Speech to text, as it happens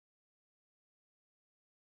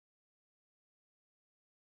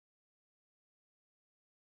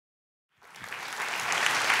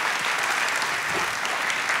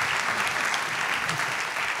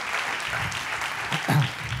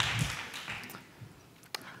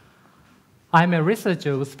I'm a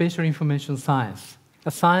researcher of spatial information science,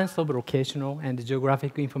 a science of locational and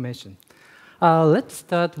geographic information. Let's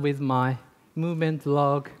start with my movement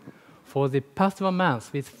log for the past 1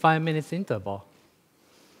 month with 5 minutes interval.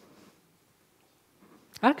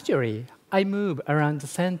 Actually, I move around the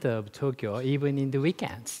center of Tokyo even in the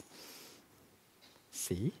weekends.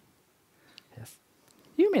 See? Yes.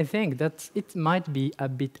 You may think that it might be a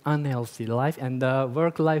bit unhealthy life and the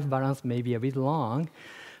work-life balance may be a bit long,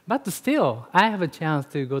 but still, I have a chance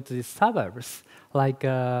to go to the suburbs like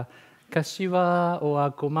Kashiwa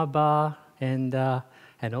or Komaba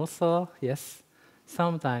and also, yes,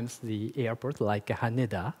 sometimes the airport like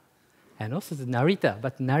Haneda and also the Narita,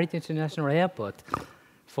 but Narita International Airport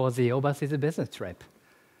for the overseas business trip.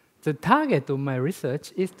 The target of my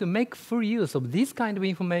research is to make full use of this kind of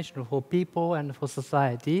information for people and for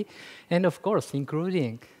society, and of course,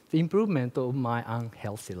 including the improvement of my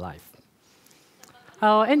unhealthy life.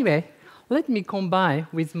 Anyway, let me combine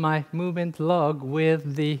with my movement log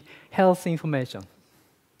with the health information.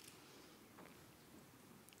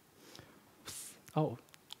 Oh,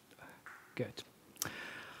 good.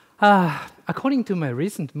 According to my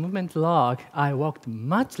recent movement log, I walked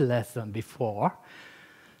much less than before.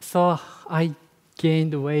 So I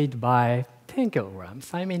gained weight by 10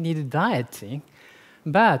 kilograms. I may need dieting.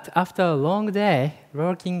 But after a long day,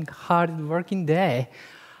 hard working day,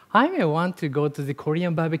 I may want to go to the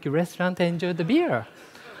Korean barbecue restaurant and enjoy the beer.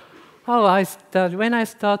 When I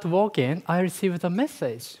start walking, I received a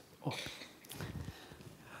message.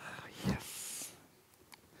 Yes.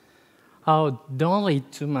 Don't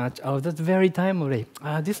eat too much. That's very timely.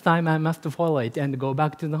 This time I must follow it and go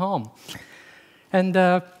back to the home. And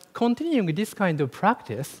continuing this kind of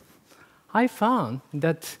practice, I found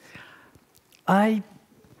that I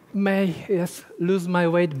may lose my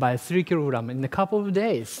weight by 3 kilograms in a couple of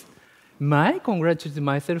days. I congratulate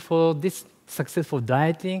myself for this successful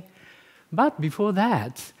dieting, but before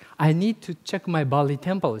that, I need to check my body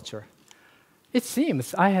temperature. It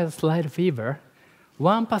seems I have slight fever.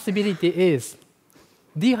 One possibility is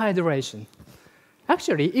dehydration.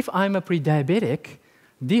 Actually, if I'm a pre-diabetic,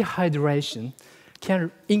 dehydration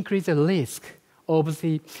can increase the risk of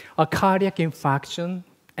a cardiac infarction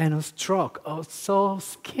and a stroke. So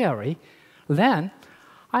scary. Then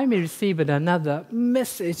I may receive another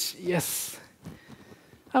message. Yes.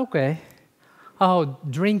 Okay.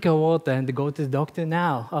 Drink water and go to the doctor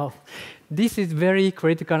now. This is very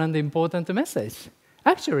critical and important message.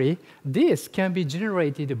 Actually, this can be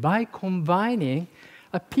generated by combining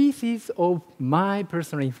pieces of my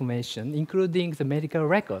personal information, including the medical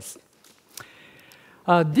records.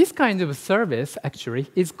 This kind of service, actually,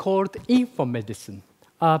 is called infomedicine,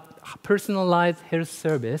 a personalized health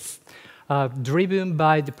service driven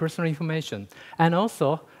by the personal information. And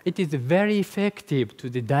also, it is very effective to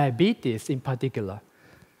the diabetes in particular.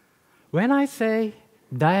 When I say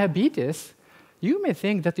diabetes, you may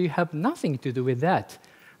think that you have nothing to do with that.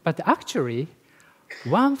 But actually,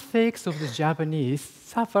 1/6 of the Japanese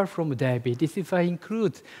suffer from diabetes if I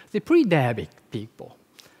include the pre-diabetic people.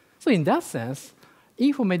 So in that sense,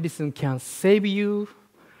 infomedicine can save you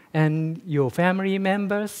and your family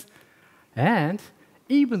members and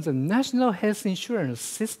even the national health insurance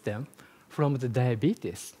system from the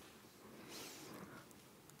diabetes.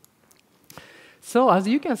 So as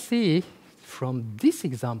you can see from this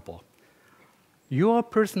example, your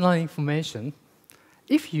personal information,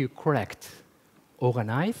 if you collect,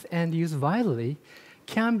 organize, and use widely,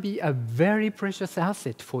 can be a very precious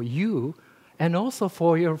asset for you and also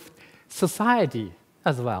for your society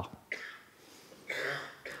as well.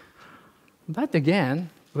 But again,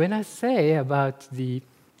 when I say about the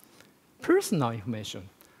personal information,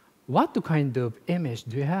 what kind of image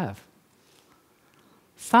do you have?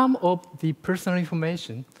 Some of the personal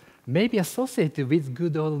information may be associated with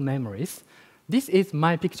good old memories. This is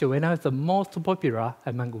my picture when I was the most popular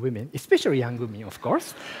among women, especially young women, of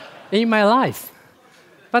course, in my life.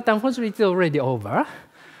 But unfortunately, it's already over.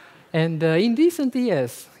 And in recent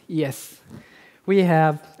years, yes, we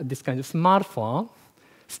have this kind of smartphone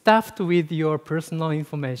stuffed with your personal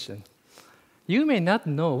information. You may not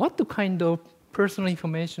know what kind of personal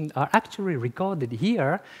information are actually recorded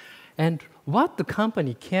here and what the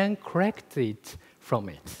company can correct it from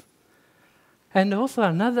it. And also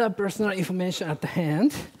another personal information at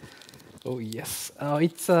hand. Oh, yes.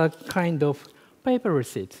 It's a kind of paper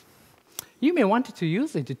receipt. You may want to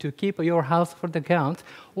use it to keep your household account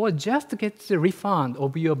or just to get the refund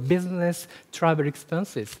of your business travel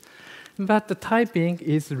expenses. But the typing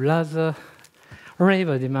is rather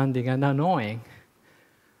labor demanding and annoying.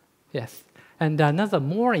 Yes. And another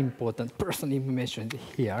more important personal information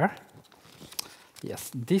here.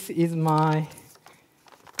 Yes, this is my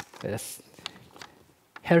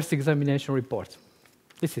health examination report.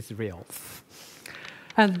 This is real.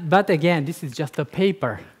 But again, this is just a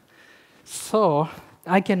paper. So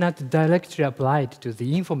I cannot directly apply it to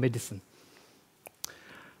the infomedicine.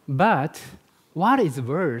 But what is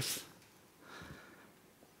worse,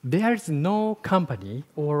 there is no company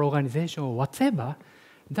or organization or whatever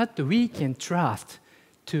that we can trust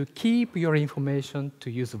to keep your information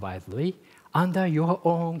to use wisely under your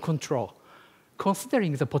own control.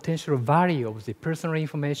 Considering the potential value of the personal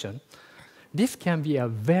information, this can be a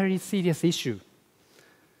very serious issue.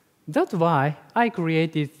 That's why I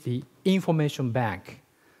created the information bank.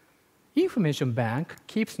 Information bank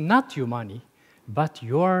keeps not your money, but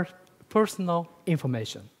your personal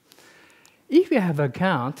information. If you have an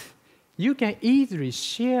account, you can easily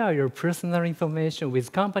share your personal information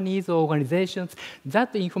with companies or organizations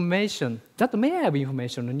that may have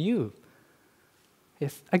information on you.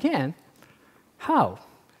 Yes. Again, how?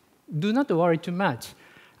 Do not worry too much.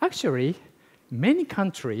 Actually, many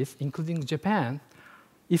countries, including Japan,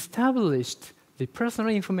 established the personal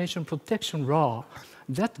information protection law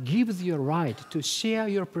that gives you a right to share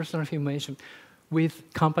your personal information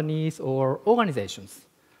with companies or organizations.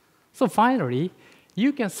 So finally,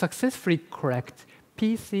 you can successfully collect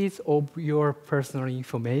pieces of your personal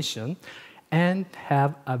information and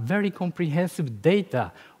have a very comprehensive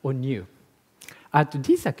data on you at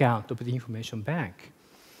this account of the information bank.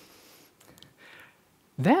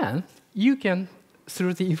 Then you can,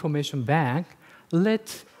 through the information bank,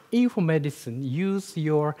 let infomedicine use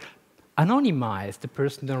your anonymized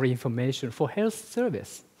personal information for health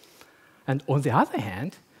service. And on the other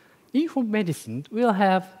hand, infomedicine will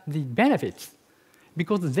have the benefits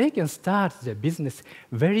because they can start their business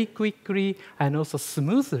very quickly and also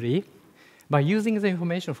smoothly by using the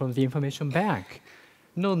information from the information bank.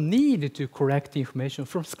 No need to collect information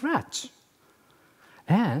from scratch.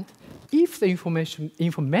 And if the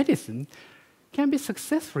infomedicine can be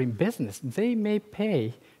successful in business, they may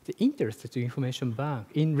pay the interest to the information bank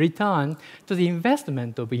in return to the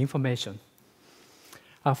investment of information.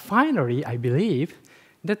 Finally, I believe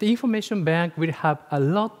that the information bank will have a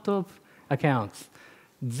lot of accounts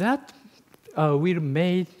that will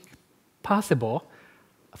make possible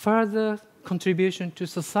further contribution to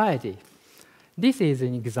society. This is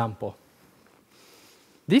an example.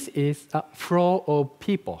 This is a flow of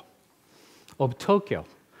people of Tokyo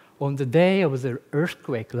on the day of the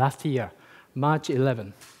earthquake last year, March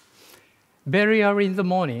 11. Very early in the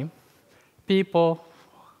morning, people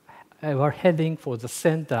were heading for the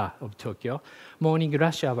center of Tokyo. Morning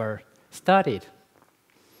rush hour started.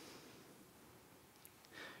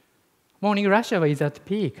 Morning rush hour is at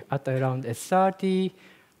peak at around 8:30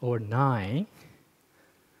 or 9.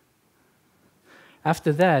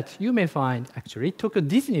 After that, you may find, actually, Tokyo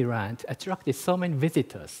Disneyland attracted so many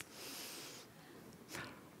visitors.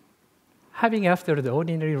 Having after the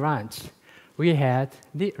ordinary lunch, we had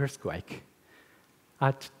the earthquake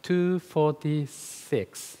at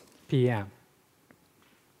 2:46 p.m.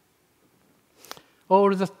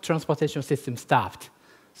 All the transportation system stopped,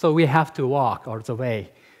 so we have to walk all the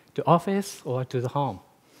way to office or to the home.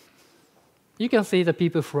 You can see the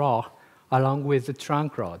people flow along with the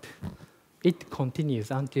trunk road. It continues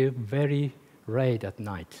until very late at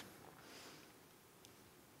night.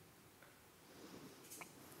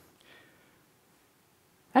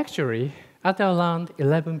 Actually, at around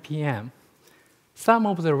 11 p.m., some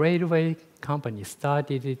of the railway companies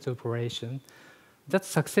started its operation that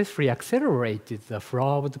successfully accelerated the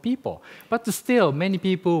flow of the people. But still, many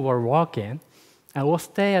people were walking and will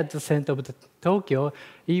stay at the center of Tokyo,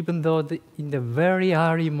 even though in the very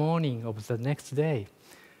early morning of the next day.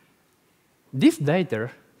 This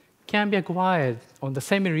data can be acquired on the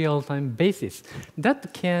semi-real-time basis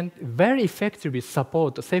that can very effectively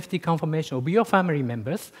support the safety confirmation of your family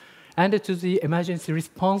members and to the emergency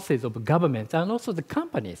responses of government and also the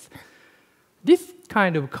companies. This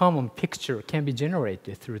kind of common picture can be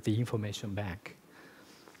generated through the information bank.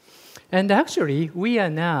 And actually, we are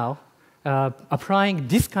now applying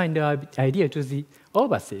this kind of idea to the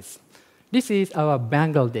overseas. This is our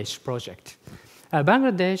Bangladesh project.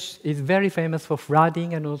 Bangladesh is very famous for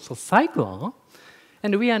flooding and also cyclone,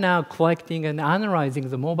 and we are now collecting and analyzing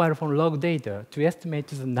the mobile phone log data to estimate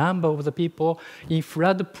the number of the people in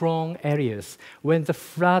flood-prone areas when the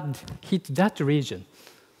flood hit that region.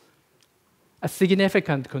 A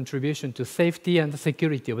significant contribution to safety and the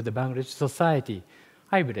security of the Bangladesh society,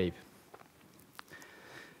 I believe.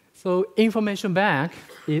 So Information Bank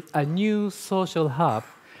is a new social hub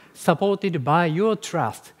supported by your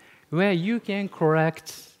trust, where you can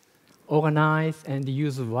collect, organize, and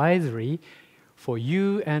use wisely for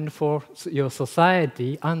you and for your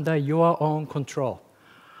society under your own control.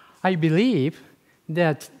 I believe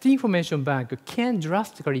that the information bank can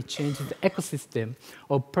drastically change the ecosystem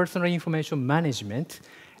of personal information management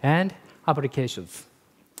and applications.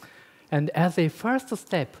 And as a first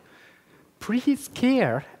step, please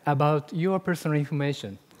care about your personal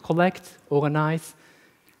information. Collect, organize,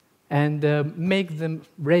 and make them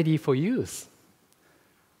ready for use.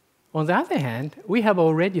 On the other hand, we have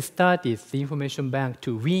already started the information bank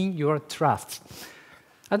to win your trust.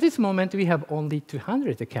 At this moment, we have only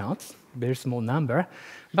 200 accounts, very small number.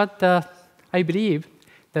 But I believe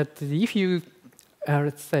that if you,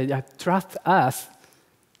 let's say, trust us,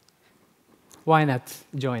 why not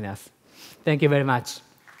join us? Thank you very much.